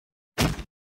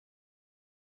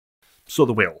So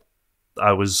The Whale.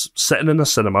 I was sitting in a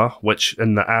cinema, which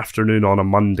in the afternoon on a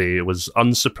Monday was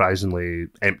unsurprisingly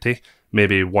empty.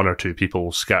 Maybe one or two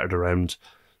people scattered around.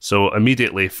 So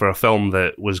immediately, for a film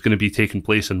that was going to be taking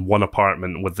place in one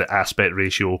apartment with the aspect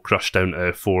ratio crushed down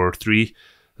to 4:3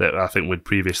 that I think we'd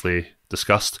previously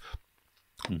discussed,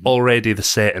 already the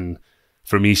setting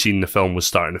for me seeing the film was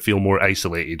starting to feel more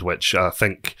isolated, which I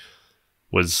think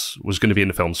was going to be in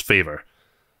the film's favour.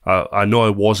 I know I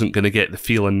wasn't going to get the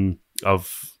feeling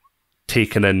of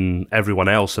taking in everyone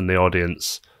else in the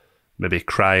audience, maybe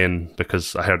crying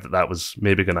because I heard that was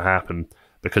maybe going to happen,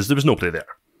 because there was nobody there.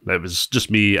 It was just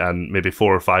me and maybe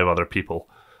 4 or 5 other people.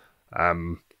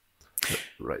 Right.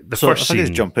 The so first if I scene,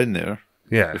 just jump in there,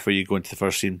 yeah, before you go into the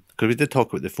first scene, because we did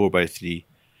talk about the 4:3,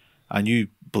 and you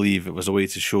believe it was a way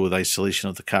to show the isolation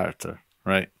of the character,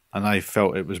 right? And I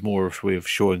felt it was more of a way of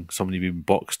showing somebody being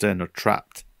boxed in or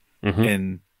trapped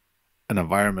in an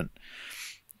environment.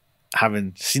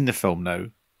 Having seen the film now,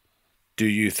 do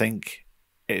you think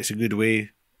it's a good way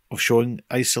of showing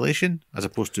isolation as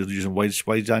opposed to using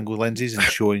wide angle lenses and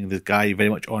showing the guy very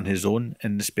much on his own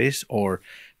in the space? Or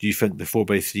do you think the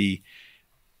 4:3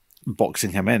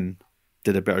 boxing him in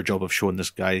did a better job of showing this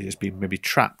guy as being maybe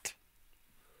trapped?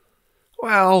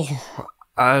 Well,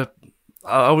 I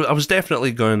was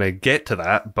definitely going to get to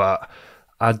that, but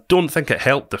I don't think it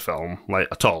helped the film, like,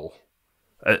 at all.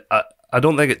 I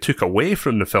don't think it took away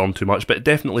from the film too much, but it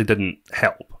definitely didn't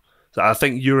help. So I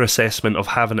think your assessment of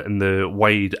having it in the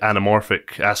wide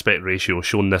anamorphic aspect ratio,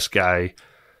 showing this guy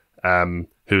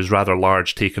who's rather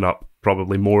large, taking up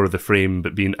probably more of the frame,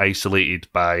 but being isolated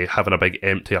by having a big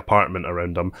empty apartment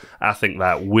around him, I think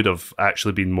that would have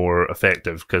actually been more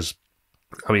effective, because,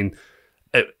 I mean,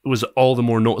 it was all the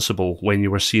more noticeable when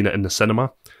you were seeing it in the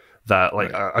cinema that,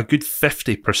 like, a good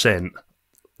 50%,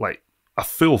 like, a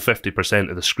full 50%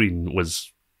 of the screen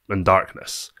was in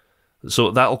darkness. So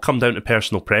that'll come down to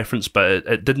personal preference, but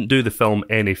it didn't do the film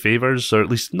any favours, or at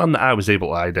least none that I was able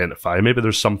to identify. Maybe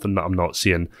there's something that I'm not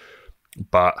seeing,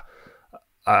 but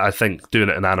I think doing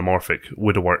it in anamorphic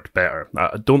would have worked better.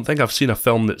 I don't think I've seen a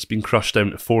film that's been crushed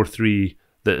down to 4:3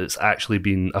 that it's actually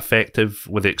been effective,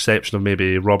 with the exception of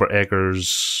maybe Robert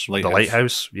Eggers' The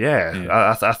Lighthouse.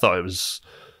 Yeah. I thought it was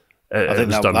I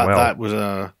think done well. That was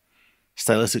a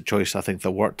stylistic choice, I think,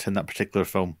 that worked in that particular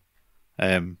film.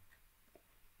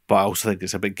 But I also think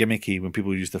it's a bit gimmicky when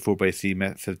people use the 4:3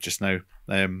 method just now.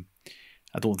 I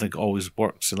don't think it always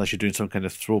works unless you're doing some kind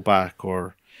of throwback,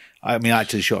 or... I mean, I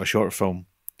actually shot a short film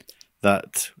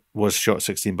that was shot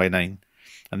 16:9,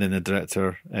 and then the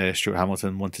director, Stuart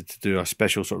Hamilton, wanted to do a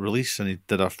special sort of release, and he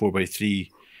did a 4:3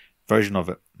 version of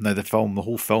it. Now, the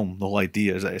whole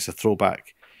idea is that it's a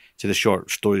throwback to the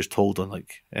short stories told on,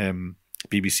 like,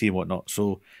 BBC and whatnot.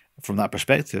 So from that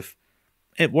perspective,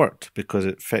 it worked because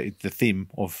it fitted the theme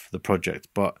of the project.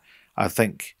 But I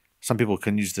think some people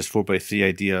can use this 4:3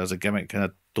 idea as a gimmick, and I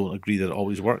don't agree that it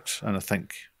always works. And I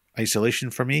think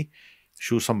isolation, for me,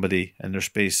 show somebody in their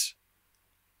space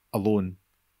alone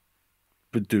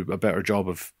would do a better job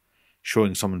of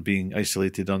showing someone being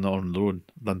isolated on their own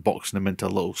than boxing them into a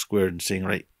little square and saying,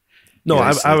 right. No,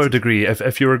 I would agree.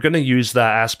 If you were going to use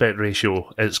that aspect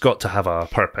ratio, it's got to have a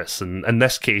purpose. And in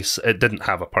this case, it didn't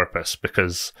have a purpose,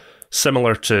 because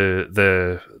similar to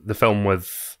the film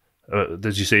with...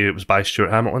 did you say it was by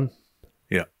Stuart Hamilton?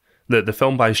 Yeah. The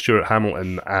film by Stuart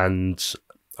Hamilton, and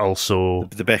also...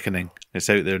 The Beckoning. It's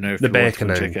out there now. The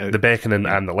Beckoning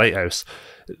and The Lighthouse.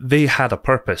 They had a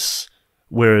purpose.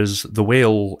 Whereas The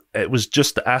Whale, it was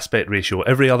just the aspect ratio.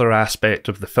 Every other aspect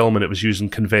of the film, and it was using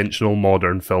conventional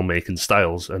modern filmmaking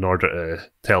styles in order to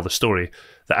tell the story.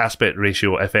 The aspect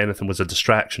ratio, if anything, was a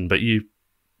distraction. But you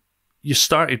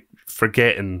started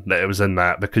forgetting that it was in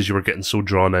that because you were getting so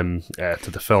drawn in to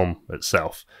the film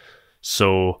itself.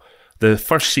 So the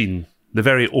first scene, the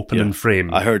very opening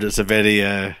frame... I heard it's a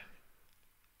very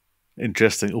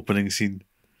interesting opening scene.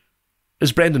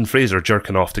 Is Brendan Fraser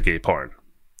jerking off to gay porn.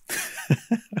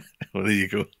 Well, there you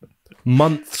go.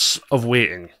 Months of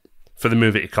waiting for the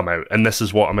movie to come out, and this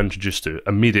is what I'm introduced to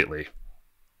immediately.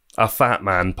 A fat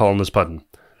man pulling his pudding.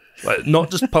 Like, not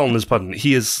just pulling his pudding,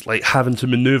 he is like having to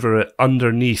maneuver it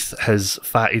underneath his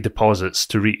fatty deposits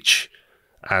to reach,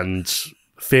 and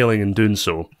failing in doing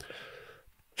so.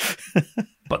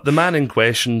 But the man in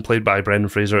question, played by Brendan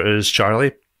Fraser, is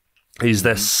Charlie. He's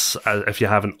this, if you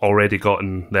haven't already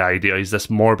gotten the idea, he's this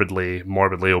morbidly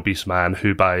obese man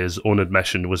who, by his own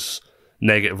admission, was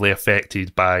negatively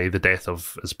affected by the death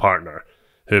of his partner,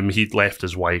 whom he'd left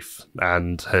his wife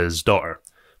and his daughter,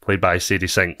 played by Sadie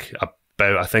Sink,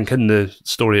 about, I think in the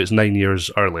story, it's 9 years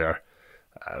earlier.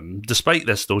 Despite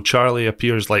this, though, Charlie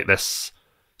appears like this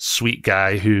sweet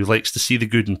guy who likes to see the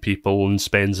good in people and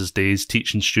spends his days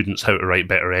teaching students how to write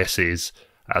better essays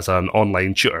as an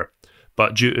online tutor.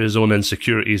 But due to his own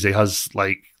insecurities, he has,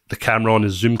 like, the camera on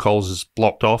his Zoom calls is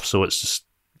blocked off, so it's just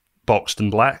boxed in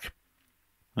black.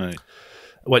 Right.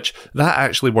 Which, that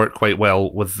actually worked quite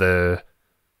well with the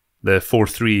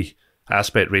 4:3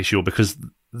 aspect ratio, because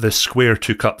the square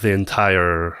took up the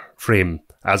entire frame,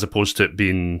 as opposed to it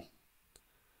being,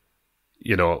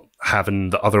 you know, having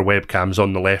the other webcams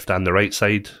on the left and the right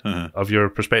side of your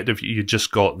perspective. You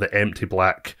just got the empty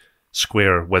black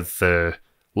square with the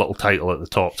little title at the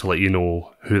top to let you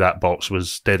know who that box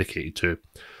was dedicated to.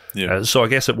 Yeah. So I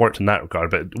guess it worked in that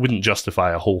regard, but it wouldn't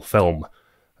justify a whole film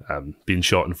being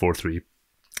shot in 4:3.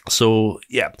 So,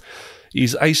 yeah,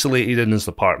 he's isolated in his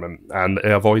apartment and he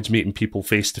avoids meeting people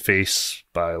face to face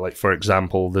by, like, for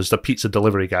example, there's the pizza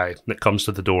delivery guy that comes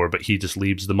to the door, but he just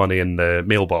leaves the money in the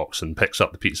mailbox and picks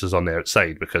up the pizzas on the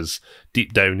outside because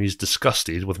deep down he's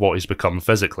disgusted with what he's become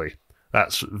physically.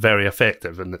 That's very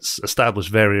effective, and it's established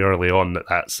very early on that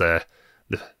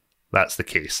that's the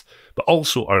case. But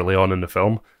also early on in the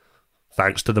film,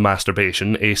 thanks to the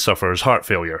masturbation, Ace suffers heart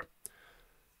failure.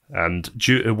 And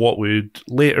due to what would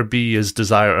later be his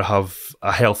desire to have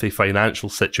a healthy financial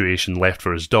situation left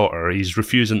for his daughter, he's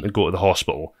refusing to go to the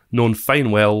hospital, knowing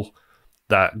fine well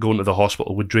that going to the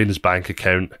hospital would drain his bank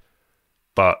account,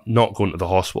 but not going to the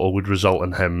hospital would result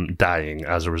in him dying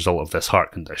as a result of this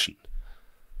heart condition.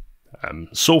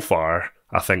 So far,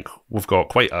 I think we've got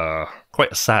quite a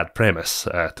sad premise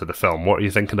to the film. What are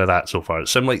you thinking of that so far? It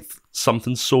seemed like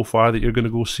something so far that you're going to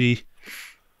go see?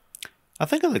 I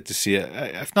think I'd like to see it.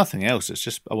 If nothing else, it's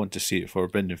just I want to see it for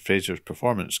Brendan Fraser's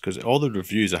performance, because all the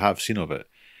reviews I have seen of it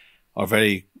are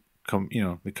very,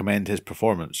 they commend his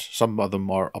performance. Some of them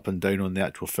are up and down on the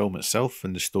actual film itself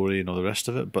and the story and all the rest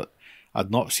of it, but I'd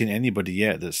not seen anybody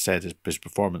yet that said his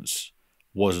performance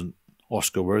wasn't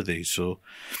Oscar worthy. So,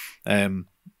 a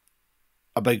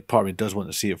big part of me does want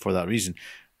to see it for that reason.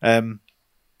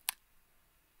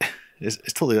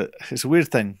 It's a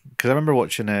weird thing, because I remember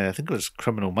watching I think it was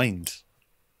Criminal Minds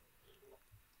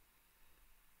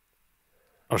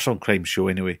or some crime show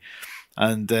anyway,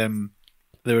 and they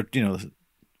were, an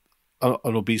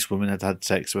obese woman had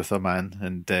sex with a man,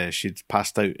 and she'd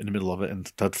passed out in the middle of it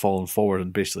and had fallen forward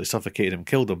and basically suffocated him,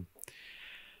 killed him,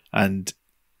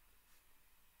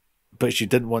 but she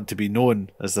didn't want to be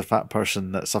known as the fat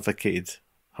person that suffocated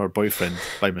her boyfriend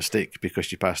by mistake because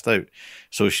she passed out.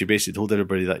 So she basically told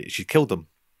everybody that she killed him,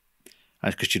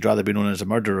 and because she'd rather be known as a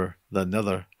murderer than the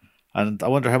other. And I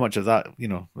wonder how much of that,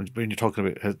 when you're talking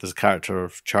about this character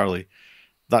of Charlie,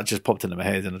 that just popped into my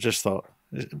head, and I just thought,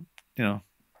 it's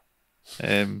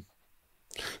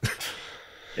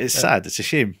sad, it's a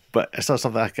shame, but it's not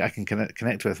something I can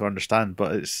connect with or understand.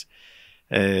 But it's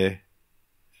to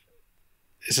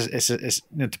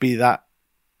be that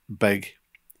big.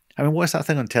 I mean, what's that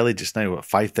thing on telly just now? What,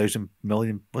 5,000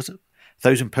 million, was it?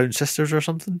 £1,000 Sisters or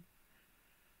something?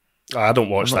 I don't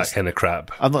watch that kind of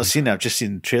crap. I've not seen it. I've just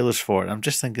seen trailers for it. I'm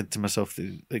just thinking to myself,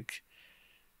 like,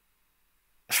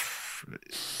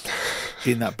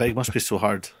 being that big must be so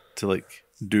hard to, like,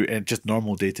 do just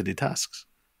normal day-to-day tasks.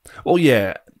 Well,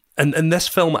 yeah. And this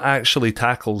film actually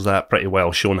tackles that pretty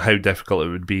well, showing how difficult it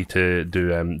would be to do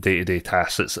day-to-day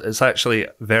tasks. It's actually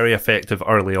very effective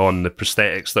early on, the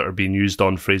prosthetics that are being used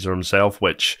on Fraser himself,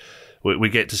 which we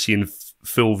get to see in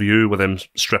full view with him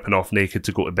stripping off naked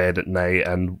to go to bed at night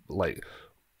and, like,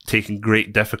 taking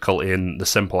great difficulty in the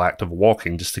simple act of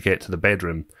walking just to get to the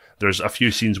bedroom. There's a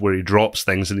few scenes where he drops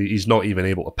things and he's not even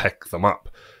able to pick them up.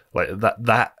 Like,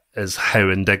 that is how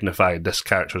indignified this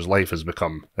character's life has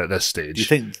become at this stage. Do you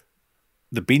think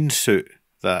the bean suit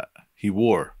that he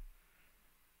wore,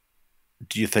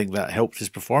 do you think that helped his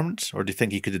performance, or do you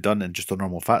think he could have done it in just a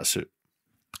normal fat suit?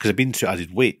 Because a bean suit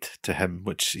added weight to him,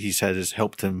 which he said has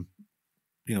helped him,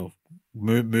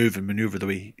 move and maneuver the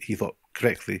way he thought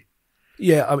correctly.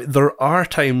 Yeah, I mean, there are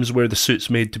times where the suit's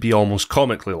made to be almost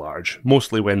comically large,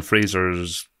 mostly when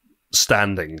Fraser's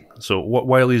standing. So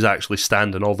while he's actually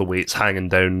standing, all the weight's hanging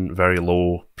down very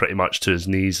low, pretty much to his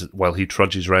knees while he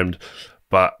trudges around.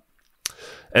 But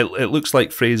it looks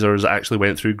like Fraser's actually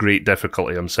went through great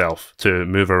difficulty himself to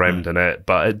move around in it,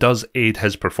 but it does aid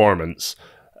his performance.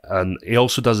 And he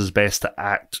also does his best to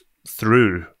act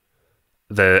through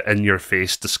the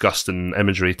in-your-face, disgusting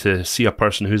imagery to see a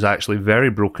person who's actually very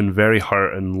broken, very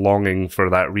hurt, and longing for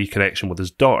that reconnection with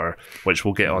his daughter, which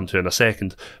we'll get onto in a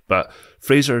second. But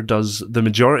Fraser does the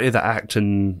majority of the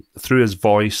acting through his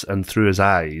voice and through his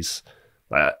eyes,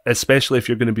 especially if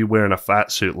you're going to be wearing a fat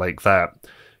suit like that.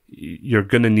 You're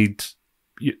going to need...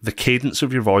 the cadence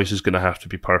of your voice is going to have to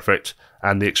be perfect,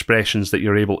 and the expressions that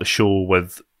you're able to show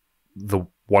with the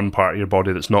one part of your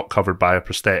body that's not covered by a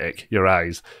prosthetic, your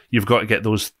eyes. You've got to get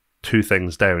those two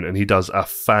things down, and he does a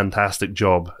fantastic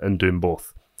job in doing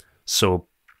both. So,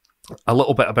 a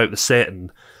little bit about the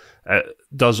setting. It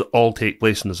does all take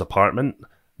place in his apartment.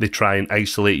 They try and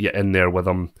isolate you in there with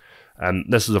him. And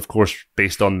this is, of course,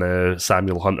 based on the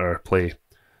Samuel Hunter play.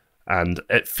 And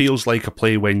it feels like a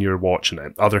play when you're watching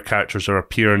it. Other characters are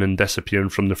appearing and disappearing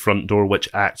from the front door, which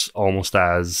acts almost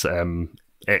as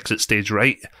exit stage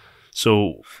right.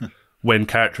 So when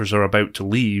characters are about to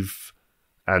leave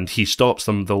and he stops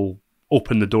them, they'll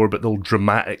open the door, but they'll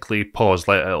dramatically pause.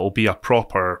 Like it'll be a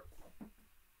proper...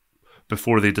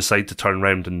 before they decide to turn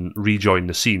around and rejoin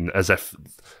the scene, as if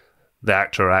the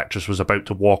actor or actress was about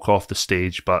to walk off the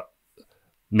stage, but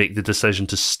make the decision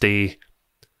to stay,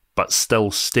 but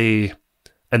still stay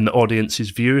in the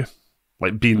audience's view,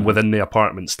 like being within the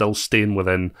apartment, still staying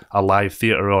within a live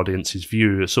theatre audience's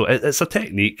view. So it's a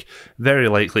technique very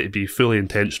likely to be fully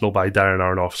intentional by Darren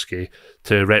Aronofsky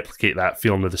to replicate that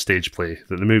feeling of the stage play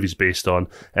that the movie's based on,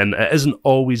 and it isn't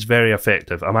always very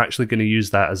effective. I'm actually going to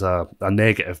use that as a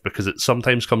negative, because it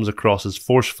sometimes comes across as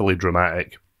forcefully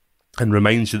dramatic and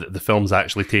reminds you that the film's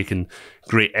actually taken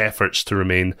great efforts to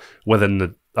remain within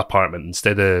the apartment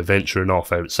instead of venturing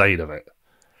off outside of it.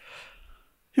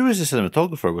 Who was the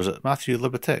cinematographer? Was it Matthew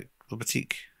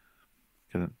Libatique?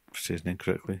 Couldn't say his name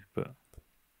correctly, but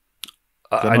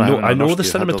I know the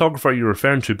cinematographer you're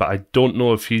referring to, but I don't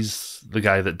know if he's the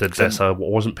guy that did this. I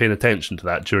wasn't paying attention to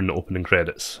that during the opening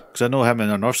credits. Because I know him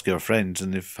and Aronofsky are friends,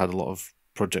 and they've had a lot of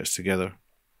projects together.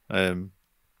 You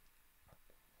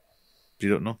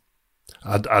don't know?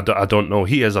 I don't know.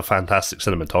 He is a fantastic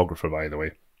cinematographer, by the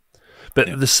way. But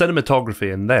the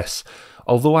cinematography in this,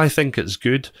 although I think it's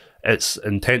good, it's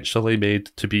intentionally made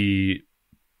to be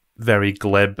very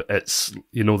glib. It's,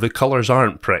 the colours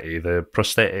aren't pretty, the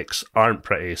prosthetics aren't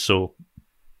pretty, so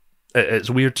it's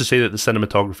weird to say that the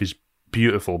cinematography is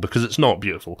beautiful, because it's not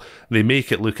beautiful. They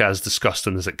make it look as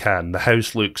disgusting as it can. The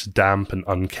house looks damp and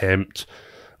unkempt.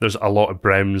 There's a lot of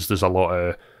browns, there's a lot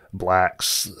of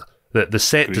blacks. The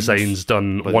set Greens, design's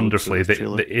done wonderfully.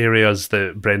 The areas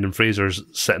that Brendan Fraser's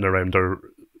sitting around are,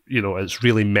 it's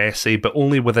really messy, but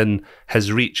only within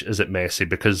his reach is it messy,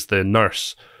 because the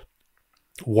nurse,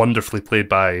 wonderfully played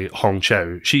by Hong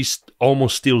Chow, she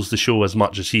almost steals the show as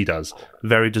much as he does.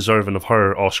 Very deserving of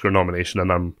her Oscar nomination,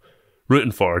 and I'm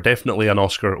rooting for her. Definitely an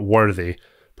Oscar-worthy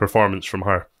performance from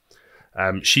her.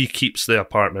 She keeps the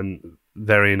apartment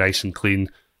very nice and clean,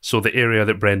 so the area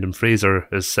that Brendan Fraser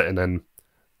is sitting in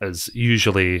is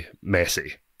usually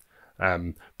messy.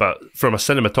 But from a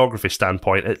cinematography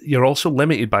standpoint, you're also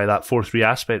limited by that 4:3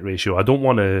 aspect ratio. I don't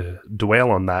want to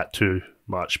dwell on that too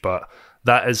much, but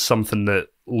that is something that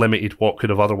limited what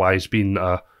could have otherwise been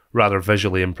a rather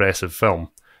visually impressive film.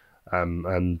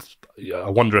 And I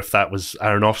wonder if that was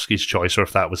Aronofsky's choice, or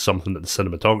if that was something that the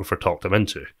cinematographer talked him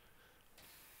into.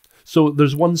 So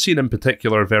there's one scene in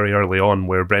particular very early on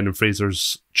where Brendan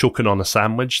Fraser's choking on a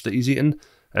sandwich that he's eating,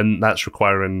 and that's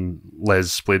requiring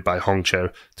Liz, played by Hong Chow,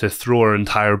 to throw her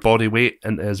entire body weight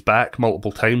into his back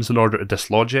multiple times in order to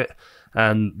dislodge it.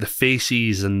 And the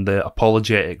faces and the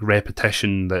apologetic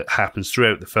repetition that happens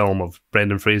throughout the film of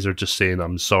Brendan Fraser just saying,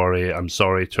 I'm sorry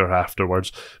to her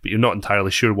afterwards, but you're not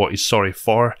entirely sure what he's sorry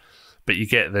for, but you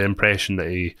get the impression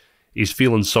that he's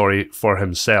feeling sorry for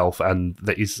himself, and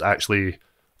that he's actually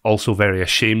also very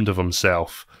ashamed of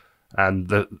himself.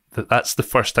 And that's the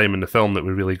first time in the film that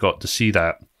we really got to see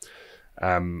that.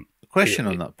 Question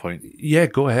on that point. Yeah,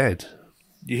 go ahead.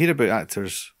 You hear about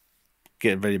actors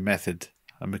getting very method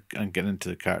and getting into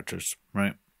the characters,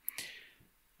 right?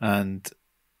 And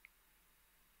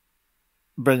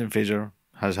Brendan Fraser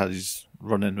has had his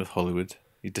run-in with Hollywood.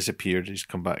 He disappeared, he's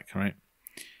come back, right?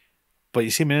 But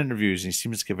you see him in interviews, and he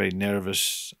seems to get very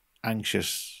nervous,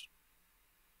 anxious,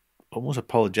 almost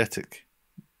apologetic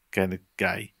kind of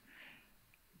guy.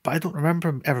 But I don't remember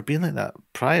him ever being like that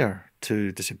prior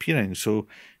to disappearing. So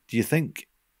do you think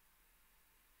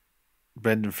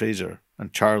Brendan Fraser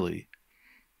and Charlie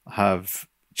have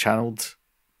channeled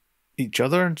each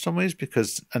other in some ways?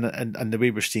 Because and the way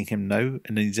we're seeing him now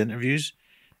in these interviews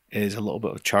is a little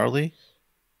bit of Charlie.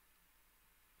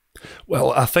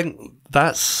 Well, I think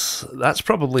that's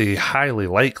probably highly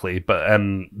likely, but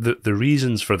the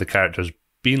reasons for the characters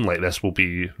being like this will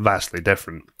be vastly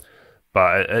different.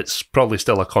 But it's probably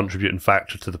still a contributing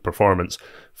factor to the performance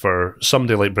for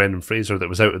somebody like Brendan Fraser that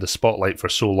was out of the spotlight for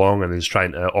so long and is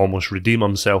trying to almost redeem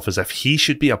himself as if he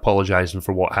should be apologising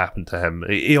for what happened to him.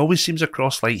 He always seems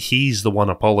across like he's the one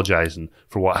apologising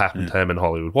for what happened to him in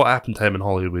Hollywood. What happened to him in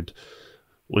Hollywood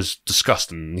was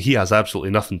disgusting. He has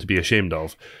absolutely nothing to be ashamed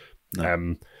of.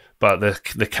 No. But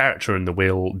the character in The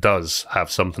Whale does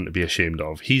have something to be ashamed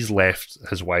of. He's left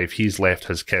his wife, he's left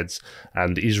his kids,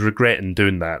 and he's regretting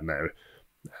doing that now.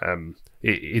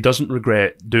 He doesn't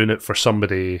regret doing it for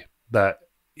somebody that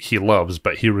he loves,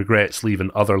 but he regrets leaving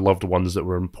other loved ones that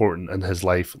were important in his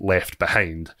life left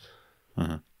behind.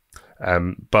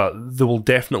 But there will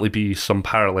definitely be some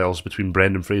parallels between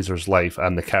Brendan Fraser's life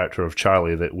and the character of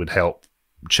Charlie that would help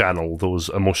channel those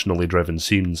emotionally driven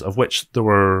scenes, of which there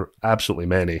were absolutely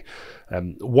many.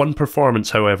 One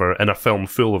performance, however, in a film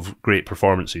full of great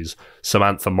performances,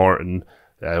 Samantha Morton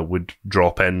would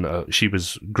drop in. She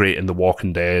was great in The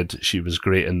Walking Dead. She was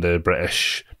great in the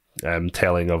British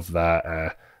telling of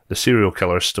that the serial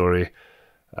killer story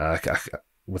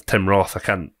with Tim Roth. I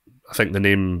think the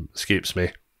name escapes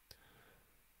me.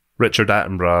 Richard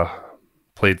Attenborough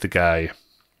played the guy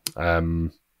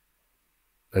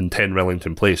in 10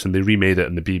 Rillington Place, and they remade it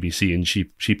in the BBC, and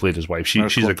she played his wife.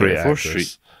 She's a great actress.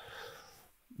 Street.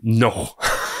 No.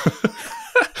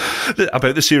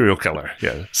 About the serial killer.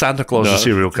 Yeah. Santa Claus the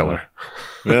serial killer.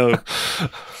 Well,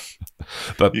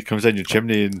 but he comes in your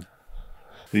chimney and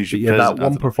that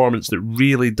one performance that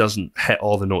really doesn't hit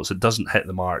all the notes, it doesn't hit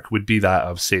the mark, would be that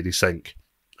of Sadie Sink,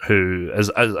 who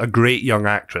is a great young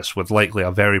actress with likely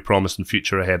a very promising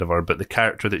future ahead of her, but the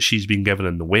character that she's been given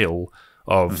in The Whale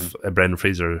of Brendan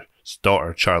Fraser's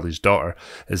daughter, Charlie's daughter,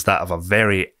 is that of a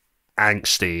very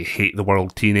angsty,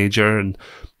 hate-the-world teenager, and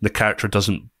the character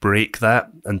doesn't break that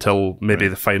until maybe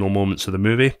the final moments of the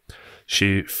movie.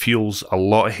 She feels a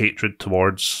lot of hatred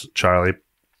towards Charlie,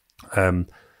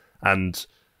 and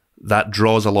that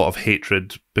draws a lot of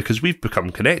hatred because we've become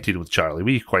connected with Charlie.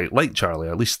 We quite like Charlie,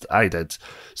 at least I did.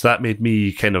 So that made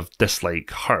me kind of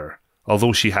dislike her,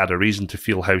 although she had a reason to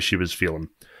feel how she was feeling.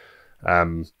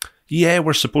 Yeah,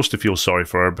 we're supposed to feel sorry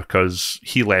for her because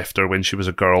he left her when she was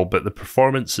a girl, but the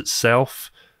performance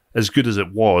itself, as good as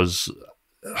it was,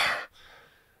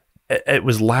 it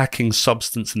was lacking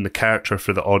substance in the character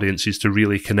for the audiences to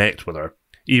really connect with her.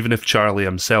 Even if Charlie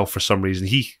himself, for some reason,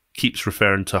 he keeps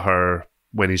referring to her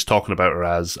when he's talking about her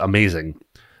as amazing.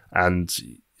 And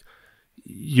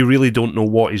you really don't know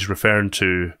what he's referring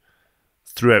to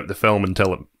throughout the film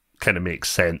until it kind of makes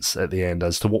sense at the end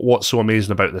as to what's so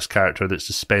amazing about this character that's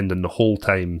just spending the whole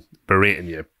time berating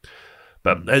you.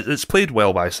 But it's played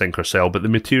well by Sink herself, but the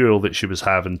material that she was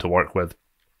having to work with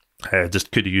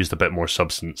just could have used a bit more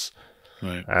substance.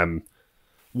 Right.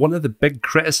 One of the big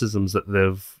criticisms that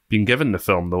they've been given the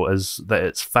film, though, is that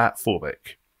it's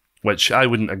fat-phobic, which I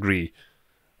wouldn't agree.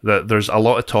 That there's a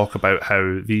lot of talk about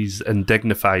how these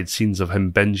indignified scenes of him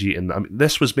binge eating. I mean,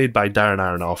 this was made by Darren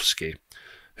Aronofsky,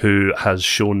 who has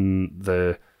shown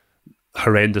the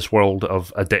horrendous world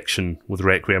of addiction with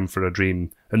Requiem for a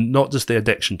Dream, and not just the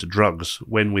addiction to drugs.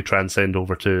 When we transcend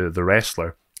over to The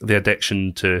Wrestler, the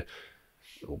addiction to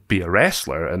be a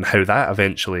wrestler and how that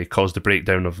eventually caused a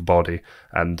breakdown of the body.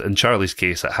 And in Charlie's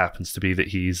case, it happens to be that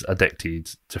he's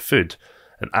addicted to food.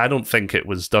 And I don't think it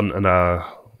was done in a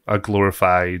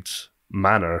glorified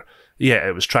manner. Yeah,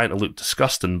 it was trying to look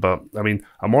disgusting, but I mean,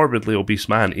 a morbidly obese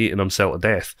man eating himself to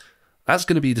death, that's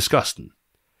going to be disgusting.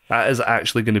 That is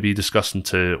actually going to be disgusting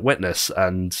to witness,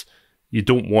 and you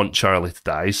don't want Charlie to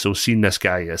die, so seeing this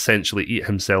guy essentially eat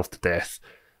himself to death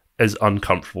is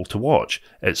uncomfortable to watch.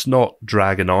 It's not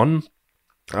dragging on.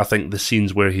 I think the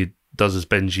scenes where he does his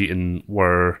binge eating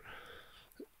were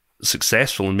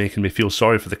successful in making me feel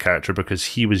sorry for the character because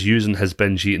he was using his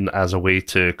binge eating as a way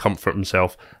to comfort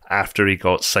himself after he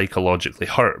got psychologically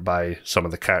hurt by some of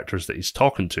the characters that he's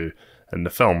talking to in the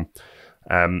film.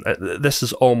 This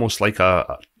is almost like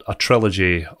a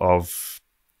trilogy of,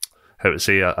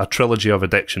 a trilogy of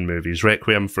addiction movies: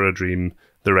 Requiem for a Dream,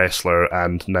 The Wrestler,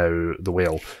 and now The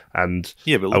Whale. And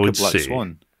yeah, but look at Black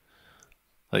Swan.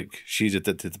 Like, she's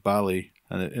addicted to ballet,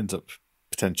 and it ends up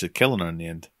potentially killing her in the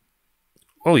end.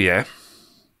 Oh yeah,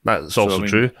 that's also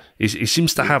true. He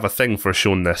seems to have a thing for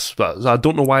showing this, but I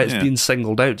don't know why it's being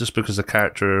singled out just because the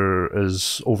character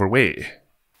is overweight.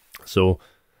 So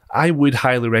I would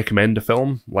highly recommend the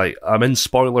film. Like, I'm in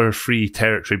spoiler-free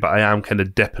territory, but I am kind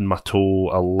of dipping my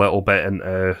toe a little bit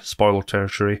into spoiler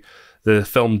territory. The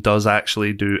film does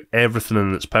actually do everything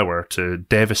in its power to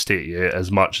devastate you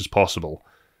as much as possible.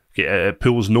 It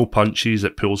pulls no punches,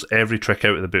 it pulls every trick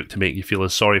out of the book to make you feel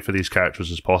as sorry for these characters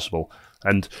as possible.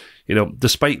 And, you know,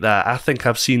 despite that, I think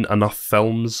I've seen enough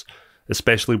films,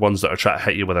 especially ones that are trying to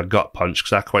hit you with a gut punch,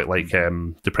 because I quite like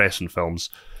depressing films,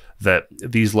 that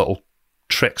these little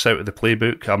tricks out of the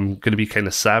playbook, I'm going to be kind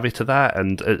of savvy to that,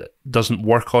 and it doesn't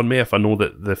work on me if I know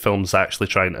that the film's actually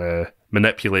trying to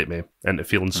manipulate me into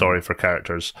feeling sorry for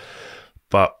characters.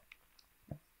 But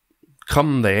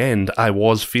come the end, I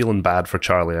was feeling bad for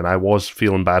Charlie and I was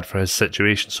feeling bad for his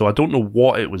situation. So I don't know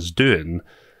what it was doing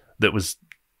that was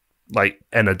like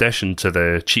in addition to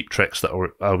the cheap tricks that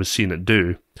I was seeing it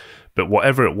do. But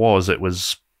whatever it was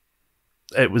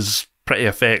pretty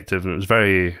effective and it was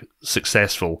very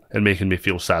successful in making me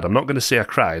feel sad. I'm not going to say I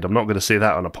cried. I'm not going to say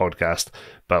that on a podcast.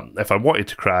 But if I wanted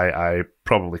to cry, I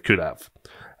probably could have.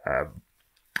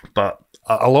 But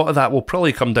a lot of that will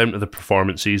probably come down to the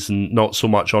performances and not so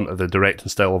much onto the directing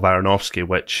style of Aronofsky,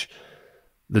 which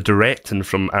the directing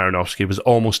from Aronofsky was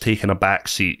almost taking a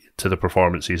backseat to the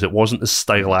performances. It wasn't as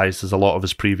stylized as a lot of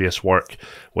his previous work,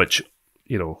 which,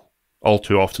 you know, all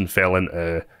too often fell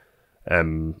into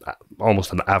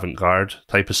almost an avant-garde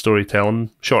type of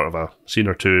storytelling, short of a scene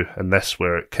or two in this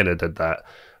where it kind of did that.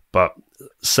 But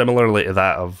similarly to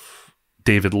that of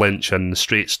David Lynch and The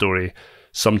Straight Story,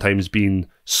 sometimes being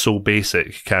so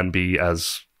basic can be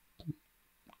as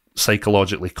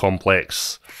psychologically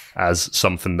complex as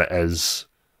something that is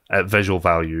at visual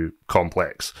value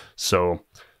complex. So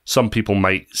some people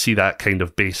might see that kind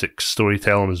of basic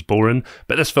storytelling as boring,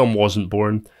 but this film wasn't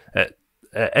boring. It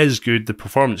is good. The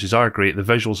performances are great. The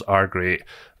visuals are great.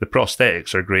 The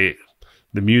prosthetics are great.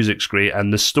 The music's great.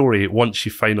 And the story, once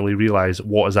you finally realise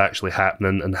what is actually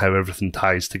happening and how everything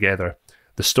ties together,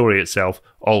 the story itself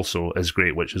also is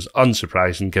great, which is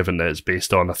unsurprising given that it's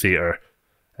based on a theatre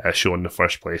show in the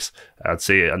first place. I'd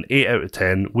say an 8 out of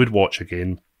 10, would watch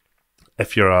again.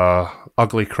 If you're a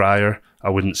ugly crier, I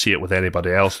wouldn't see it with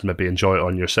anybody else, maybe enjoy it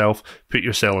on yourself. Put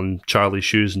yourself in Charlie's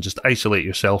shoes and just isolate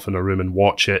yourself in a room and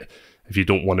watch it if you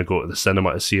don't want to go to the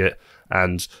cinema to see it,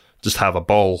 and just have a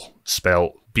ball,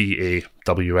 spelt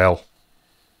BAWL.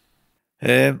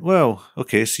 Well,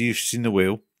 okay, so you've seen The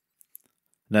Whale.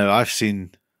 Now, I've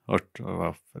seen,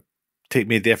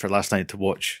 made the effort last night to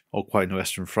watch All Quiet on the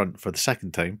Western Front for the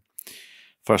second time.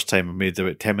 First time I made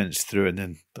about 10 minutes through it, and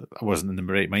then I wasn't in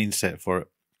the right mindset for it.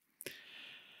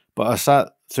 But I sat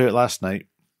through it last night.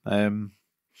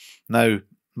 Now,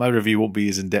 my review won't be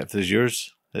as in-depth as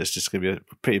yours. It's just going to be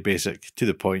pretty basic, to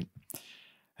the point.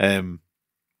 I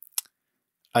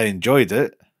enjoyed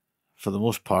it, for the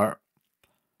most part,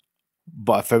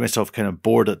 but I found myself kind of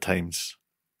bored at times.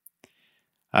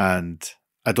 And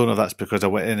I don't know if that's because I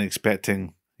went in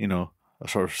expecting, you know, a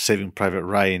sort of Saving Private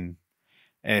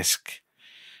Ryan-esque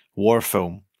war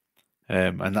film,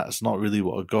 and that's not really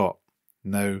what I got.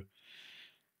 Now,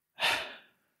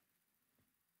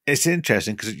 it's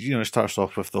interesting because, you know, it starts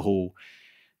off with the whole,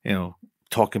 you know,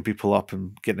 talking people up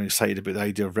and getting excited about the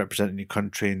idea of representing your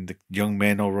country, and the young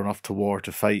men all run off to war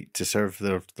to fight, to serve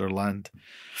their land.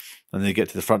 And they get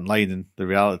to the front line and the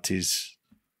reality's,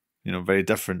 you know, very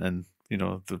different, and, you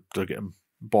know, they're getting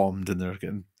bombed and they're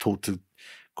getting told to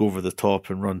go over the top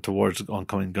and run towards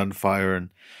oncoming gunfire, and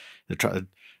they try to,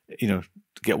 you know,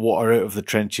 get water out of the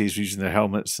trenches using their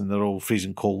helmets, and they're all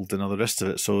freezing cold and all the rest of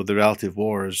it. So the reality of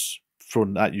war is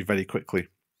thrown at you very quickly.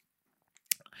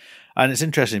 And it's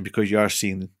interesting because you are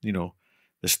seeing, you know,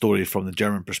 the story from the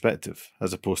German perspective,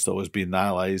 as opposed to always being the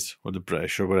Allies or the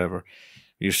British or whatever.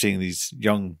 You're seeing these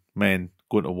young men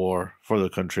going to war for their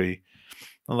country.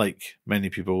 And like many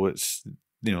people, it's,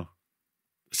 you know,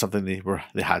 something they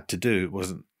had to do. It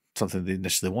wasn't something they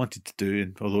initially wanted to do.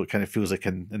 And although it kind of feels like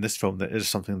in this film that is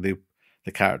something the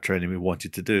character anyway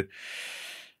wanted to do.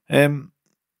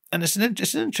 And it's an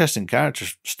interesting character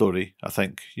story, I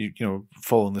think. You know,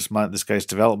 following this guy's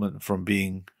development from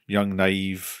being young,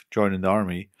 naive, joining the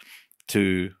army,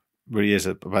 to where he is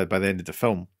by the end of the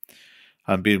film,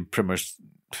 and being pretty much,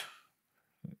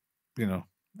 you know,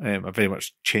 a very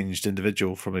much changed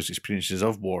individual from his experiences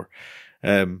of war.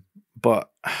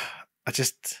 But I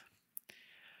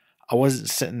wasn't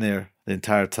sitting there the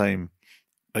entire time,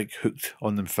 like, hooked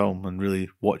on the film and really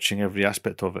watching every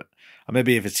aspect of it. And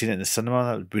maybe if I'd seen it in the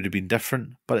cinema, that would have been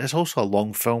different. But it's also a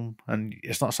long film, and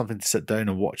it's not something to sit down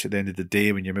and watch at the end of the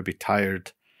day when you're maybe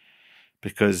tired,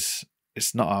 because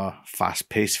it's not a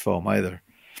fast-paced film either.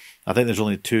 I think there's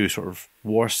only 2 sort of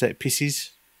war set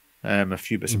pieces, a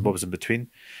few bits and bobs in between.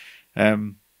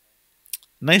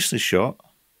 Nicely shot.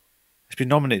 It's been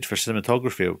nominated for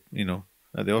cinematography, you know,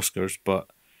 at the Oscars, but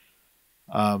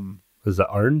is it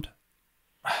earned?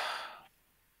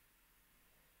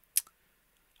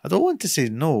 I don't want to say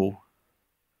no,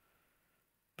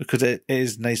 because it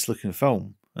is a nice looking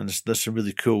film, and there's some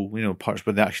really cool, you know, parts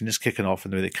where the action is kicking off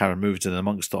and the way the camera moves in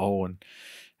amongst it all, and,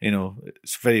 you know,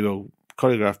 it's very well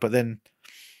choreographed. But then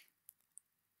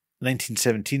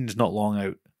 1917 is not long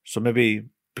out, so maybe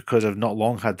because I've not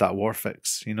long had that war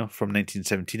fix, you know, from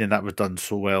 1917, and that was done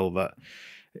so well that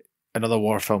another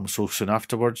war film so soon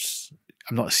afterwards,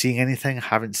 I'm not seeing anything I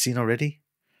haven't seen already.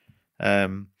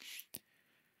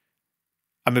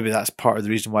 And maybe that's part of the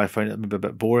reason why I find it maybe a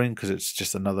bit boring, because it's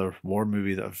just another war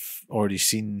movie that I've already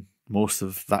seen most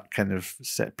of that kind of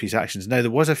set piece actions. Now,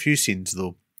 there was a few scenes,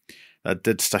 though, that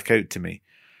did stick out to me.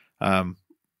 One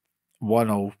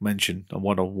I'll mention and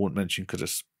one I won't mention because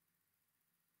it's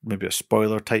maybe a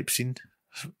spoiler type scene.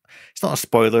 It's not a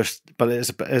spoiler, but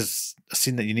it is a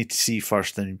scene that you need to see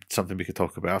first, then something we could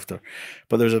talk about after.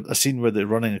 But there's a scene where they're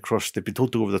running across, they've been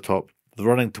told to go over the top, they're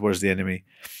running towards the enemy,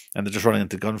 and they're just running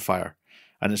into gunfire.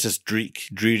 And it's this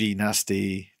dreary,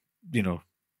 nasty,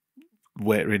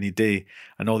 wet, rainy day,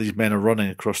 and all these men are running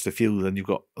across the field, and you've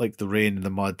got like the rain and the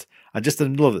mud, and just in the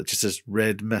middle of it, just this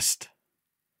red mist,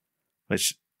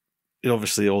 which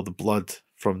obviously all the blood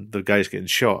from the guys getting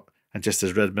shot, and just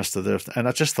this red mist of the earth. And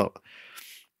I just thought,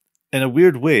 in a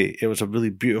weird way, it was a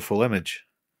really beautiful image,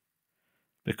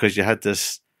 because you had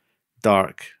this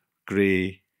dark,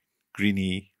 grey,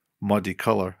 greeny, muddy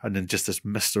colour, and then just this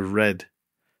mist of red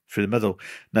through the middle.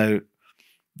 Now,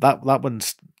 that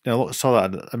one's, I saw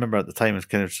that, I remember at the time I was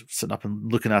kind of sitting up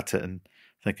and looking at it and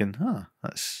thinking,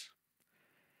 that's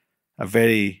a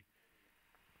very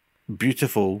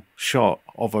beautiful shot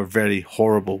of a very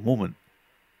horrible moment.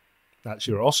 That's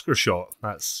your Oscar shot.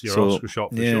 That's your Oscar shot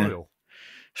for sure.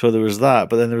 So there was that,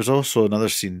 but then there was also another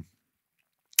scene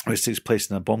which takes place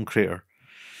in a bomb crater,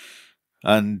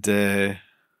 and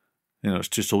it's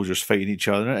two soldiers fighting each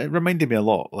other. And it reminded me a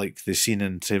lot like the scene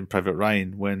in Saving Private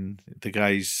Ryan when the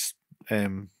guys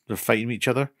they're fighting each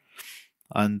other.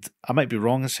 And I might be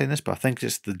wrong in saying this, but I think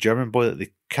it's the German boy that they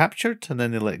captured and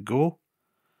then they let go.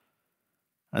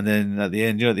 And then at the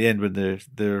end, when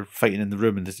they're fighting in the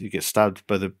room and he gets stabbed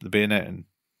by the bayonet, and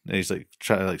he's like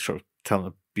trying to like sort of tell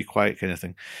him to be quiet, kind of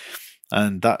thing.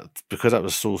 And that, because that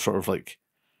was so sort of like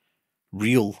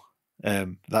real,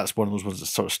 that's one of those ones that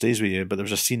sort of stays with you. But there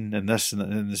was a scene in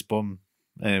this bomb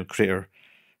crater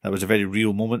that was a very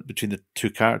real moment between the two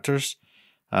characters.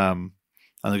 And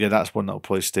again, that's one that'll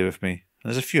probably stay with me.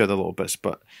 And there's a few other little bits,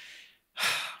 but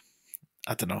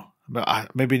I don't know. But I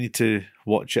maybe need to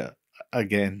watch it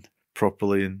again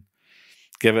properly and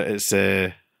give it its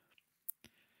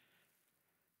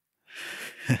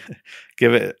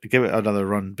give it another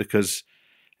run, because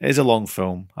it is a long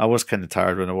film. I was kind of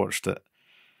tired when I watched it.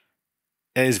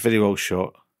 It is very well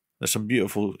shot. There's some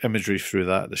beautiful imagery through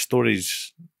that. The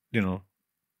story's,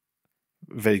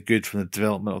 very good from the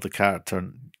development of the character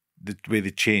and the way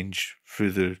they change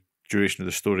through the duration of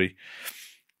the story.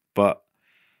 But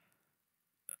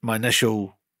my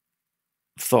initial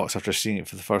thoughts after seeing it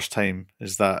for the first time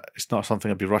is that it's not something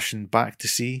I'd be rushing back to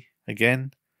see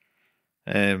again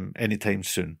anytime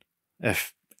soon,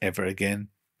 if ever again,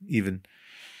 even.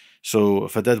 So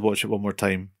if I did watch it one more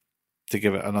time to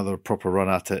give it another proper run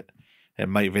at it, it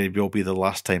might very well be the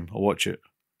last time I watch it,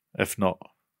 if not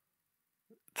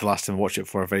the last time I watch it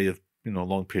for a very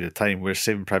long period of time. Where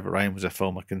Saving Private Ryan was a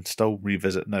film I can still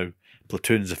revisit now.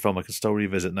 Platoon is a film I can still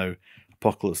revisit now.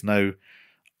 Apocalypse Now,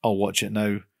 I'll watch it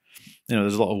now.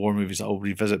 There's a lot of war movies that I'll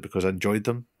revisit because I enjoyed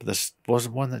them, but this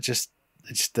wasn't one that just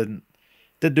didn't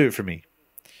do it for me.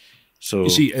 So you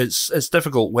see, it's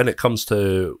difficult when it comes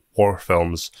to war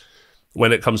films.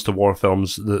 When it comes to war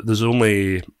films, there's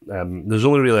only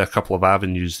really a couple of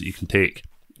avenues that you can take.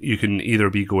 You can either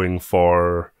be going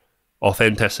for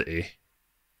authenticity,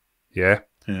 yeah,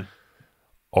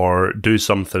 or do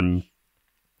something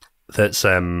that's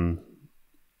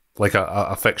like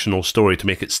a fictional story to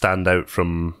make it stand out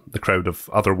from the crowd of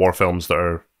other war films that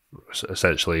are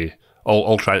essentially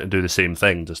all trying to do the same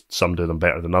thing, just some do them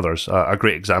better than others. A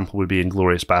great example would be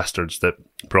Inglourious Bastards, that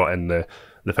brought in the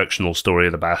fictional story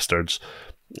of the bastards,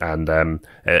 and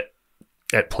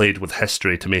it played with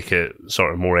history to make it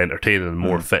sort of more entertaining and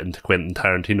more fit into Quentin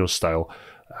Tarantino's style.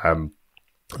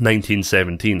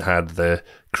 1917 had the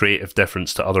creative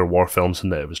difference to other war films in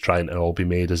that it was trying to all be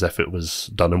made as if it was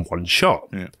done in one shot.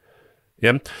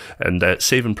 Yeah. And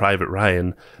Saving Private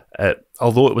Ryan,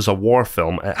 although it was a war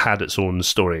film, it had its own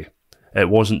story. It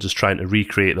wasn't just trying to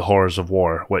recreate the horrors of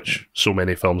war, which so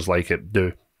many films like it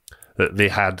do. They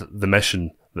had the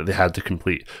mission that they had to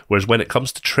complete. Whereas when it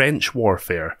comes to trench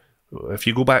warfare, if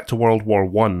you go back to World War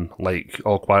I, like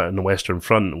All Quiet on the Western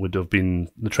Front would have been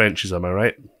the trenches, am I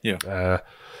right? Yeah.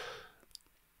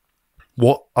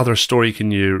 What other story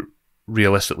can you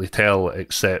realistically tell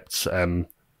except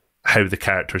how the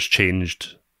characters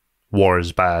changed war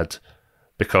is bad?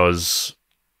 Because,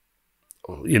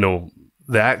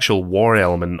 the actual war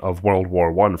element of World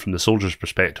War I from the soldier's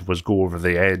perspective was go over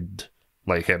the edge,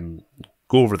 like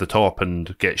go over the top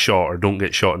and get shot, or don't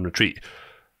get shot and retreat.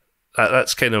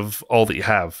 That's kind of all that you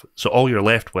have. So all you're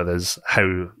left with is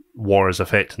how war is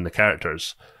affecting the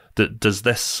characters. Does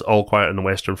this All Quiet on the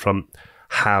Western Front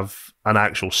have an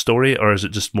actual story, or is it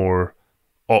just more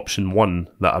option one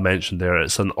that I mentioned there?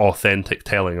 It's an authentic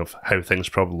telling of how things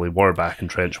probably were back in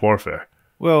trench warfare.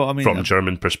 Well, I mean, from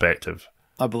German perspective.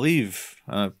 I believe,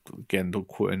 again, don't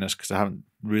quote in this because I haven't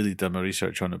really done my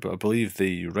research on it, but I believe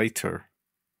the writer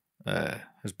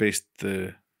has based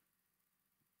the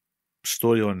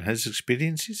story on his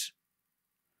experiences.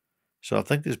 So I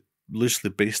think it's loosely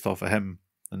based off of him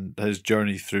and his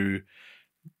journey through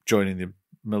joining the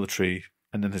military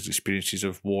and then his experiences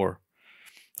of war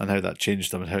and how that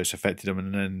changed him and how it's affected him.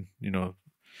 And then,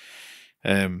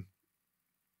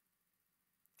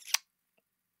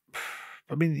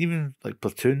 I mean, even like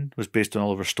Platoon was based on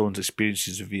Oliver Stone's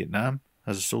experiences of Vietnam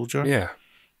as a soldier. Yeah.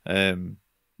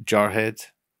 Jarhead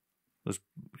was,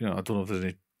 I don't know if there's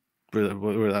any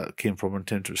where that came from in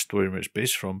terms of the story and where it's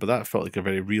based from, but that felt like a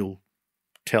very real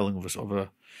telling of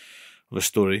a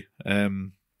story.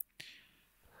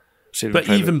 But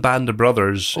even Band of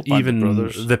Brothers,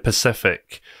 The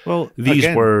Pacific, well,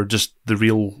 these were just the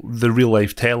real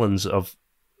life tellings of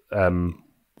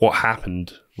what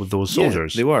happened with those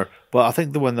soldiers. Yeah, they were. But I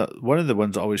think one of the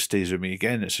ones that always stays with me,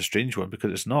 again, it's a strange one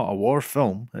because it's not a war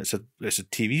film, it's a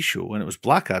TV show, and it was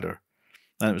Blackadder.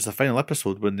 And it was the final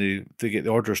episode when they get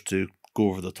the orders to go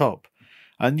over the top.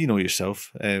 And you know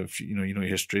yourself, if you know your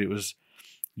history, it was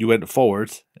you went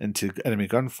forward into enemy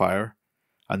gunfire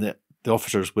and the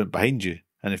officers went behind you.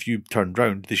 And if you turned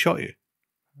round, they shot you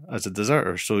as a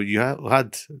deserter. So you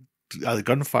had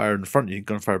gunfire in front of you,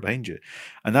 gunfire behind you.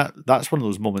 And that's one of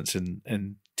those moments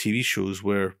in TV shows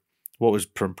where what was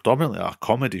predominantly a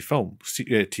comedy film,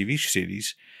 TV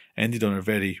series, ended on a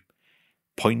very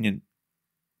poignant,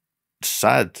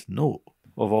 sad note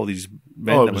of all these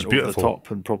men that went over the top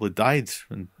and probably died,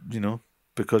 and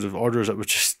because of orders that were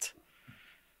just.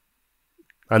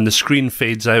 And the screen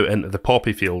fades out into the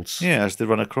poppy fields. Yeah, as they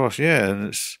run across. Yeah, and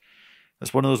it's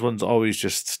one of those ones that always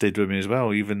just stayed with me as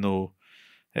well, even though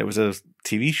it was a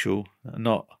TV show,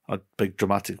 not a big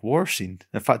dramatic war scene.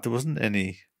 In fact, there wasn't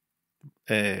any.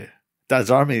 Dad's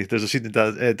Army. There's a scene in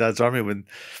Dad's Army when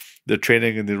they're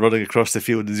training and they're running across the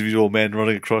field, and these old men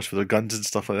running across with their guns and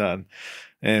stuff like that,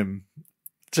 and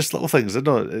just little things. I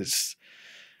know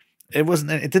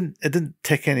it didn't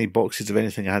tick any boxes of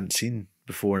anything I hadn't seen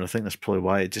before, and I think that's probably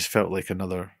why it just felt like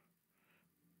another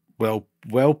well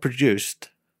produced,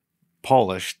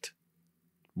 polished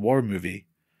war movie.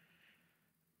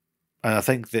 And I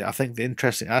think the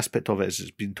interesting aspect of it is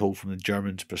it's been told from the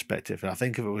Germans' perspective. And I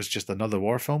think if it was just another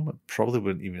war film, it probably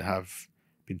wouldn't even have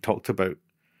been talked about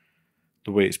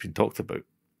the way it's been talked about.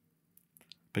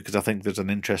 Because I think there's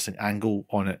an interesting angle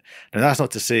on it. Now, that's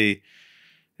not to say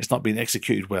it's not being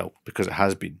executed well, because it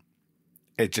has been.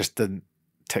 It just didn't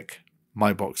tick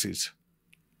my boxes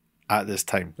at this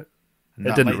time. And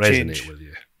it didn't resonate with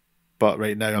you. But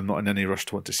right now, I'm not in any rush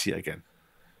to want to see it again.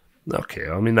 Okay,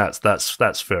 I mean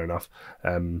that's fair enough.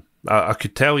 I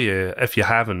could tell you, if you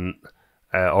haven't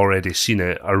already seen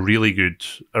it, a really good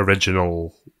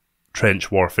original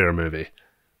trench warfare movie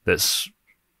that's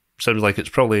sounds like it's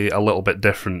probably a little bit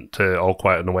different to All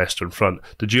Quiet on the Western Front.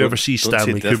 Did you ever see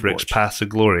Stanley Kubrick's Paths of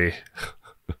Glory?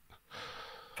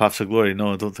 Paths of Glory?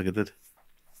 No, I don't think I did.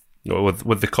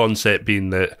 With the concept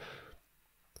being that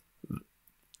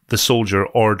the soldier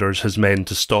orders his men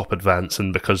to stop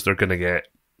advancing because they're going to get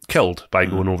killed by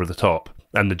going over the top,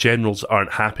 and the generals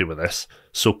aren't happy with this,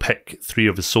 so pick 3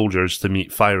 of his soldiers to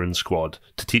meet firing squad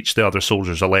to teach the other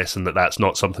soldiers a lesson that that's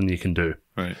not something you can do.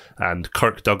 Right. And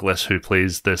Kirk Douglas, who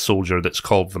plays the soldier that's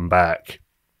called them back,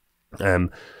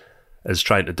 is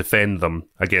trying to defend them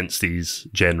against these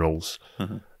generals.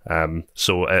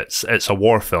 So it's a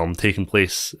war film taking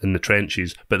place in the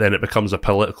trenches, but then it becomes a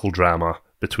political drama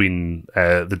between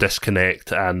the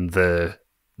disconnect and the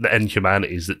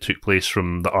inhumanities that took place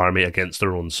from the army against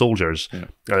their own soldiers. Yeah.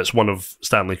 It's one of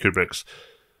Stanley Kubrick's.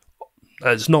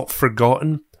 It's not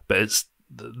forgotten, but it's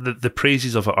the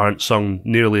praises of it aren't sung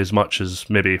nearly as much as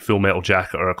maybe Full Metal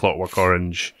Jacket or A Clockwork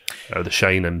Orange or The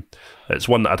Shining. It's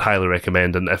one that I'd highly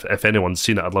recommend, and if anyone's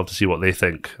seen it, I'd love to see what they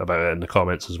think about it in the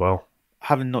comments as well.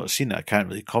 Having not seen it, I can't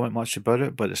really comment much about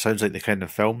it, but it sounds like the kind of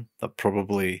film that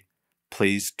probably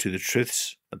plays to the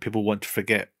truths that people want to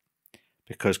forget,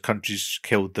 because countries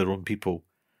killed their own people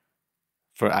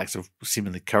for acts of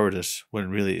seemingly cowardice, when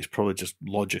really it's probably just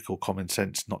logical common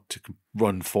sense not to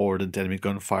run forward into enemy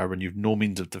gunfire when you've no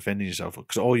means of defending yourself,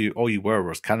 because all you were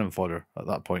was cannon fodder at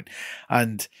that point.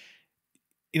 And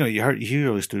you hear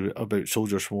all this story about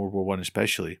soldiers from World War One,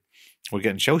 especially, were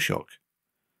getting shell shock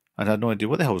and had no idea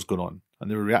what the hell was going on, and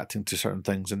they were reacting to certain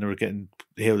things, and they were getting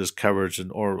hailed as cowards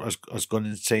or as gone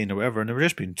insane or whatever, and they were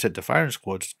just being sent to firing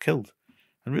squads, killed.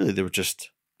 And really, they were just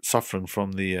suffering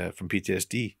from from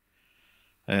PTSD.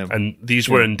 And these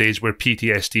were in days where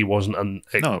PTSD wasn't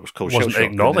no, it was called wasn't shell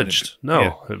shock, acknowledged. No,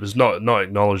 yeah. it was not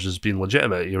acknowledged as being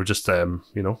legitimate. You were just put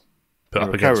You up were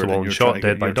a against the coward wall you and were shot trying to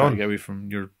dead by you were trying to dawn. get away from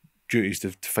your duties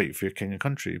to fight for your king and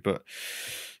country. But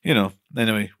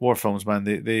anyway, war films, man,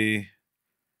 they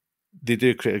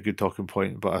do create a good talking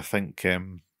point. But I think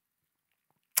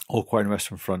All Quiet on the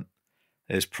Western Front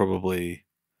is probably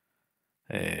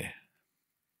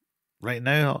right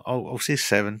now. I'll say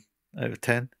 7 out of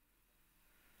 10.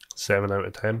 7 out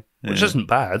of 10, which isn't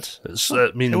bad.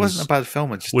 It means it wasn't a bad film.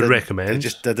 Would recommend. It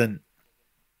just didn't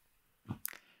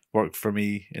work for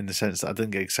me in the sense that I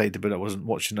didn't get excited about it. I wasn't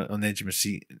watching it on the edge of my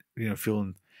seat,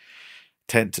 feeling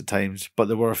tense at times. But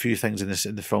there were a few things in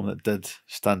the film that did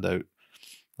stand out,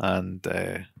 and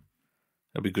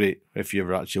it'll be great if you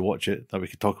ever actually watch it that we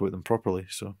could talk about them properly.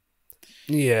 So.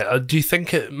 Yeah, do you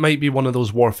think it might be one of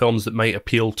those war films that might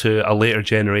appeal to a later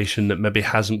generation that maybe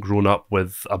hasn't grown up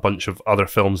with a bunch of other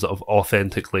films that have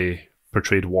authentically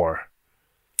portrayed war?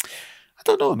 I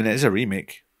don't know. I mean, it is a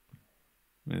remake.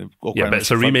 But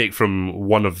it's a remake from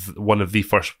one of the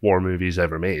first war movies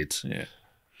ever made. Yeah,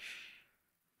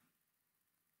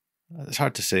 it's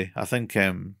hard to say. I think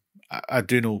I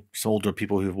do know some older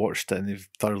people who've watched it and they've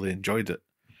thoroughly enjoyed it.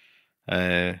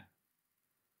 But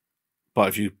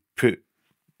if you put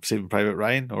Saving Private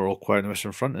Ryan or All Quiet on the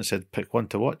Western Front and said pick one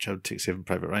to watch, I would take Saving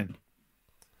Private Ryan.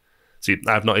 See,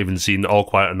 I've not even seen All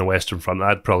Quiet on the Western Front.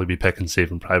 I'd probably be picking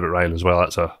Saving Private Ryan as well.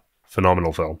 That's a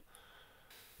phenomenal film.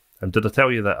 And did I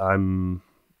tell you that I'm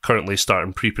currently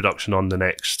starting pre-production on the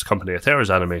next Company of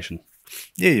Terrors animation?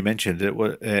 Yeah, you mentioned it.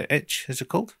 What Itch is it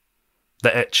called?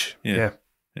 The Itch. Yeah.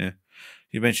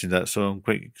 You mentioned that, so I'm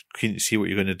quite keen to see what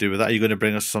you're going to do with that. Are you going to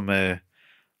bring us some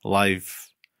live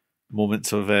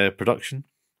moments of production?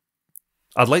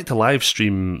 I'd like to live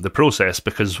stream the process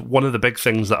because one of the big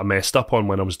things that I messed up on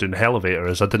when I was doing Elevator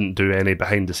is I didn't do any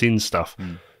behind the scenes stuff.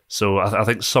 So I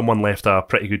think someone left a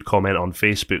pretty good comment on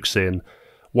Facebook saying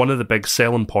one of the big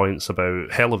selling points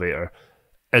about Elevator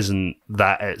isn't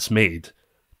that it's made.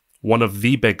 One of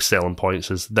the big selling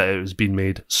points is that it was being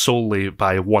made solely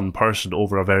by one person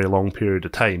over a very long period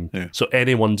of time. Yeah. So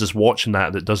anyone just watching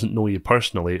that doesn't know you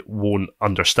personally won't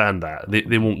understand that.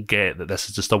 They won't get that this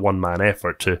is just a one-man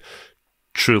effort to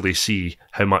truly see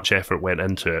how much effort went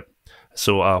into it.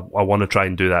 So I want to try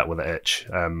and do that with the Itch.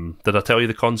 Did I tell you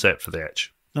the concept for the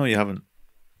Itch? No, you haven't.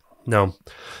 No.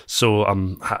 So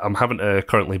I'm having to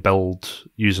currently build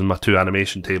using my 2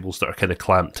 animation tables that are kind of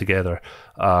clamped together,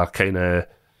 kind of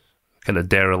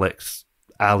derelict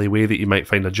alleyway that you might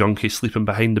find a junkie sleeping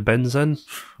behind the bins in.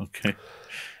 Okay.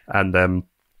 And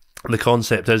the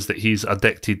concept is that he's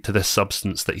addicted to this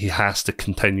substance that he has to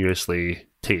continuously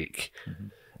take. Mm-hmm.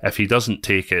 If he doesn't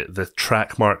take it, the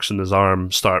track marks in his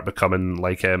arm start becoming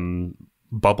like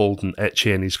bubbled and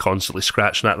itchy, and he's constantly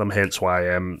scratching at them, hence why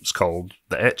it's called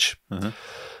the Itch.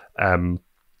 Mm-hmm.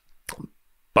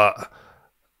 But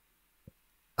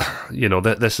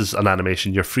this is an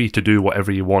animation. You're free to do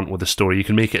whatever you want with the story. You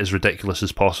can make it as ridiculous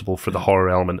as possible for the horror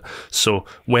element. So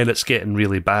when it's getting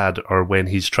really bad, or when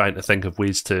he's trying to think of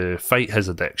ways to fight his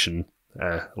addiction,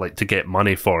 like to get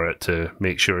money for it, to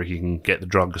make sure he can get the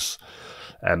drugs,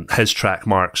 his track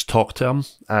marks talk to him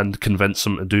and convince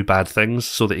him to do bad things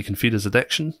so that he can feed his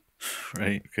addiction.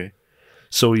 Right, okay.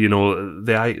 So,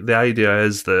 the idea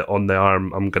is that on the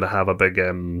arm, I'm going to have a big...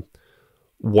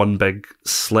 one big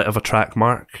slit of a track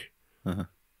mark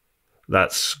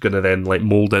that's going to then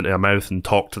mold into a mouth and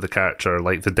talk to the character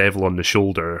like the devil on the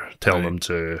shoulder, telling them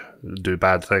to do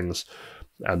bad things.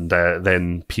 And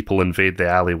then people invade the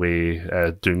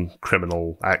alleyway doing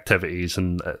criminal activities,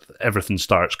 and everything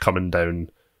starts coming down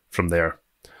from there.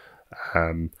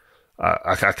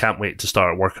 I can't wait to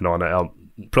start working on it. I'm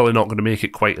probably not going to make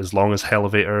it quite as long as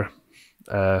Elevator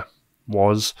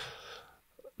was.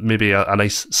 Maybe a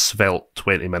nice svelte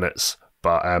 20 minutes,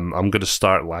 but I'm going to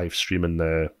start live streaming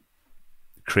the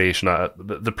creation.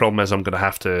 The problem is I'm going to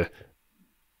have to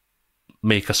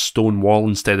make a stone wall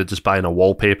instead of just buying a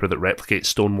wallpaper that replicates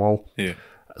stone wall. Yeah.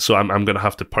 So I'm going to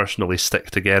have to personally stick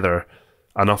together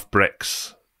enough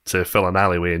bricks to fill an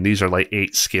alleyway, and these are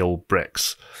 8 scale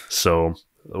bricks. So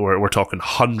we're talking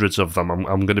hundreds of them.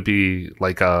 I'm going to be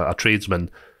like a tradesman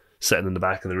sitting in the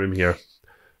back of the room here,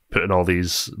 putting all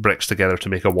these bricks together to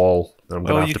make a wall. And I'm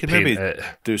going to have to paint it.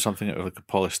 Do something out of a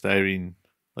polystyrene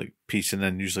piece, and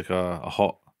then use a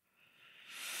hot,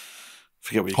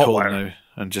 forget what you call it now,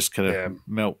 and just kind of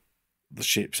melt the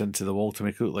shapes into the wall to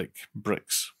make it look like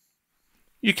bricks.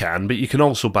 You can, but you can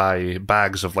also buy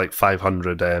bags of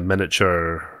 500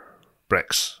 miniature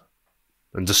bricks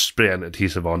and just spray an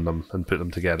adhesive on them and put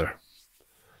them together.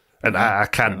 And I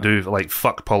can't do, like,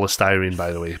 fuck polystyrene,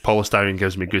 by the way. Polystyrene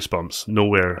gives me goosebumps.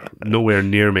 Nowhere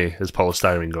near me is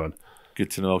polystyrene gone.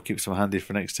 Good to know. I'll keep some handy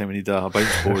for next time we need a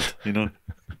bounce board, you know.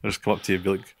 I'll just come up to you and be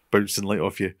like bouncing light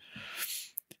off you.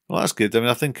 Well, that's good. I mean,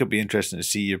 I think it'll be interesting to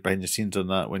see your behind the scenes on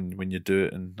that when you do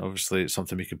it. And obviously it's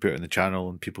something we can put on the channel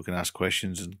and people can ask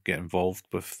questions and get involved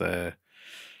with,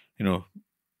 you know,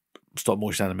 stop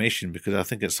motion animation, because I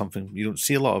think it's something you don't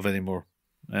see a lot of anymore.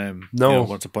 No. You know,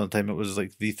 once upon a time it was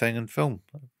like the thing in film.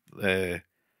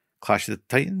 Clash of the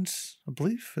Titans, I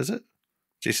believe, is it?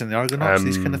 Jason and the Argonauts,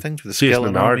 these kind of things with the Jason skeleton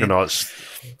and the army. Argonauts.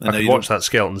 I could watch that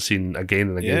skeleton scene again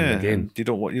and again and again. And you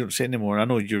don't see it anymore. I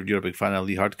know you're a big fan of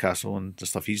Lee Hardcastle and the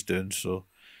stuff he's doing. So,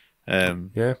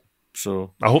 yeah.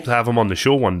 So I hope to have him on the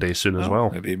show one day soon as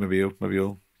well. Maybe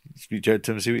you'll reach out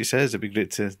to him and see what he says. It'd be great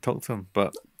to talk to him.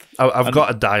 But I've got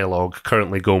a dialogue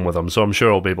currently going with him, so I'm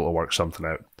sure I'll be able to work something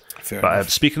out. But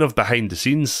speaking of behind the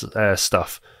scenes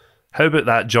stuff, how about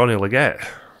that Johnny Leggett?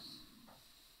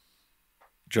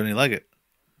 Johnny Leggett?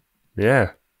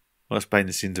 Yeah. What's behind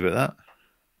the scenes about that?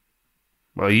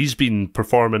 Well, he's been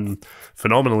performing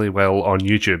phenomenally well on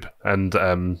YouTube, and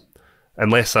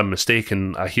unless I'm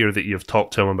mistaken, I hear that you've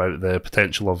talked to him about the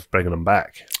potential of bringing him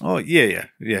back. Oh, yeah.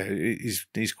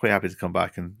 He's quite happy to come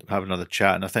back and have another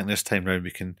chat, and I think this time round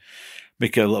we can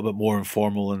make it a little bit more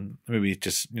informal and maybe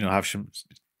just, you know,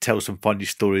 tell some funny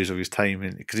stories of his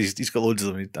time, because he's got loads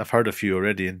of them. I've heard a few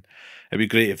already, and it'd be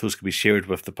great if those could be shared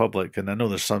with the public. And I know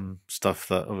there's some stuff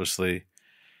that obviously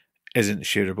isn't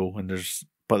shareable,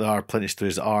 but there are plenty of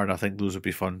stories that are, and I think those would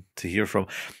be fun to hear from.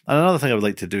 And another thing I would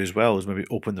like to do as well is maybe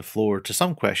open the floor to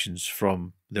some questions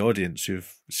from the audience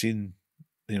who've seen,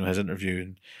 you know, his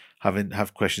interview and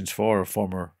have questions for a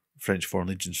former French Foreign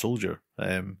Legion soldier.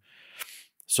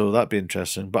 So that'd be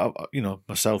interesting. But, you know,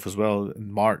 myself as well,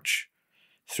 in March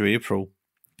through April,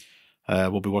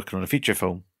 we'll be working on a feature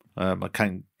film. I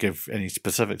can't give any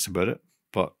specifics about it,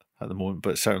 but at the moment,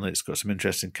 but certainly it's got some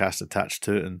interesting cast attached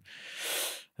to it, and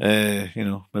you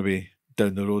know, maybe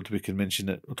down the road we can mention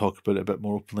it. We'll talk about it a bit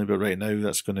more openly. But right now,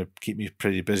 that's going to keep me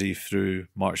pretty busy through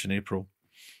March and April.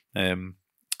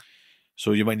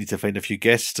 So you might need to find a few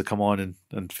guests to come on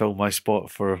and fill my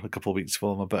spot for a couple of weeks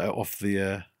while I'm a bit off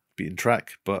the beaten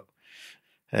track. But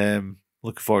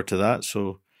looking forward to that.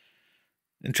 So.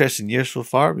 Interesting year so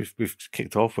far. We've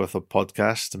kicked off with a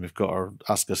podcast, and we've got our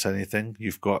Ask Us Anything.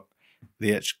 You've got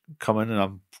the Itch coming, and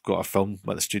I've got a film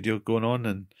at the studio going on,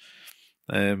 and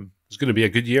it's going to be a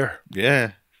good year.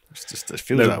 Yeah, it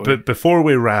feels that way. But before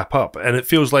we wrap up, and it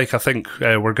feels like I think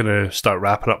we're going to start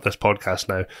wrapping up this podcast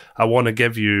now. I want to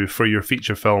give you, for your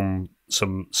feature film,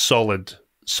 some solid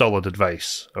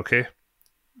advice. Okay?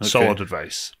 Solid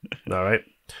advice. All right.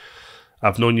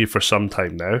 I've known you for some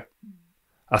time now.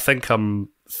 I think I'm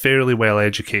fairly well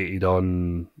educated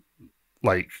on,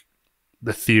 like,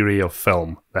 the theory of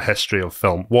film, the history of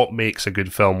film, what makes a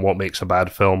good film, what makes a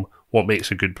bad film, what makes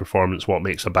a good performance, what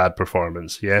makes a bad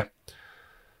performance, yeah?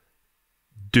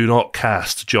 Do not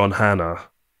cast John Hannah.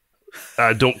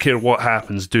 I don't care what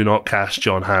happens, do not cast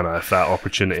John Hannah if that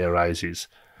opportunity arises.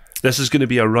 This is going to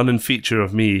be a running feature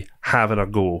of me having a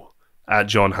go at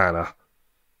John Hannah,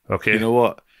 okay? You know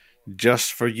what?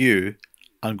 Just for you,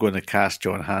 I'm going to cast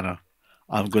John Hannah.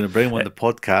 I'm going to bring him on the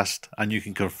podcast, and you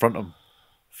can confront him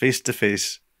face to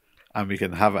face, and we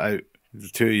can have it out, the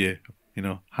two of you, you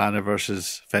know, Hannah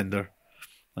versus Fender,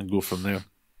 and go from there.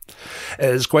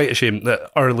 It's quite a shame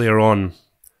that earlier on,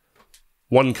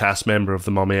 one cast member of The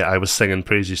Mummy I was singing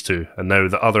praises to, and now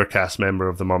the other cast member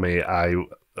of The Mummy I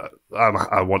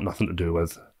want nothing to do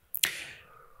with.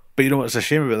 But you know what's a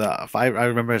shame about that? I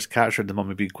remember his character in The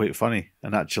Mummy being quite funny,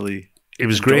 and actually it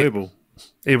was enjoyable. Great.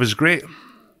 It was great.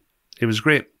 It was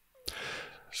great.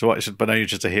 So what? But now you're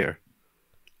just a hater.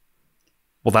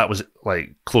 Well, that was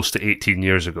like close to 18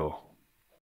 years ago.